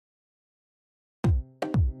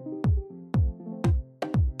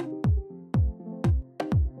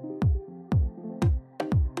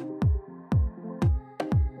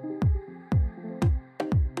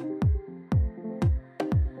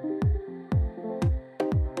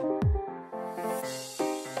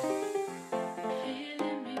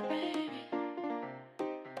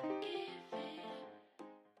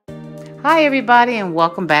Hi everybody, and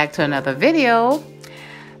welcome back to another video.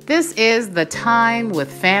 This is the Time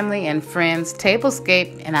with Family and Friends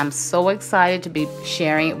Tablescape, and I'm so excited to be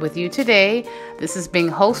sharing it with you today. This is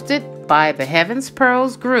being hosted by the Heaven's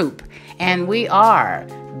Pearls group, and we are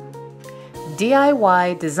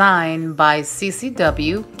DIY Design by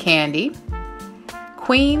CCW Candy,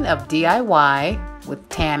 Queen of DIY with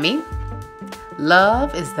Tammy,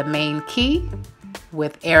 Love is the Main Key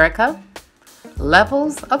with Erica,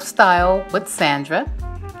 Levels of Style with Sandra,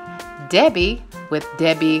 Debbie with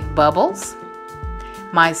Debby Bubbles,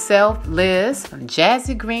 myself, Liz, from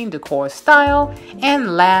Jazigreen Decor Style,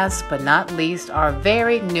 and last but not least, our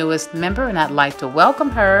very newest member, and I'd like to welcome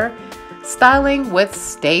her, Styling with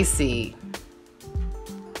Stacy.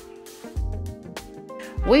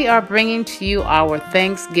 We are bringing to you our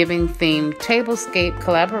Thanksgiving themed Tablescape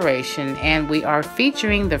collaboration, and we are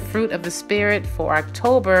featuring the fruit of the Spirit for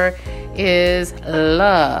October is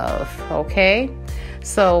love, okay?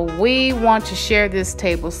 So we want to share this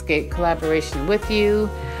Tablescape collaboration with you.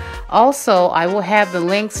 Also, I will have the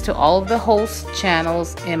links to all of the host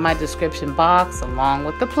channels in my description box along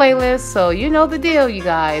with the playlist, so you know the deal, you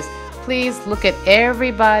guys. Please look at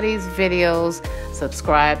everybody's videos,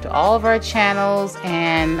 subscribe to all of our channels,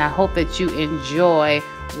 and I hope that you enjoy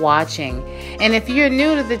watching. And if you're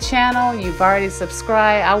new to the channel, you've already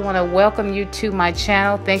subscribed, I want to welcome you to my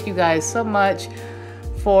channel. Thank you guys so much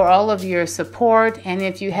for all of your support. And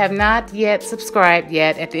if you have not yet subscribed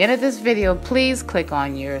yet, at the end of this video, please click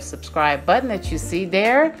on your subscribe button that you see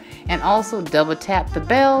there, and also double tap the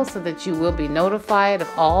bell so that you will be notified of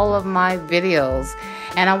all of my videos.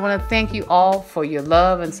 And I want to thank you all for your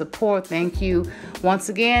love and support. Thank you once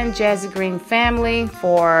again, Jazigreen family,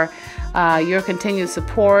 for your continued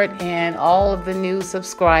support, and all of the new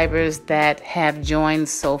subscribers that have joined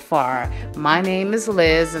so far. My name is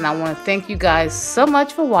Liz, and I want to thank you guys so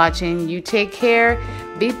much for watching. You take care,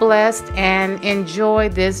 be blessed, and enjoy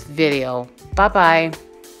this video. Bye-bye.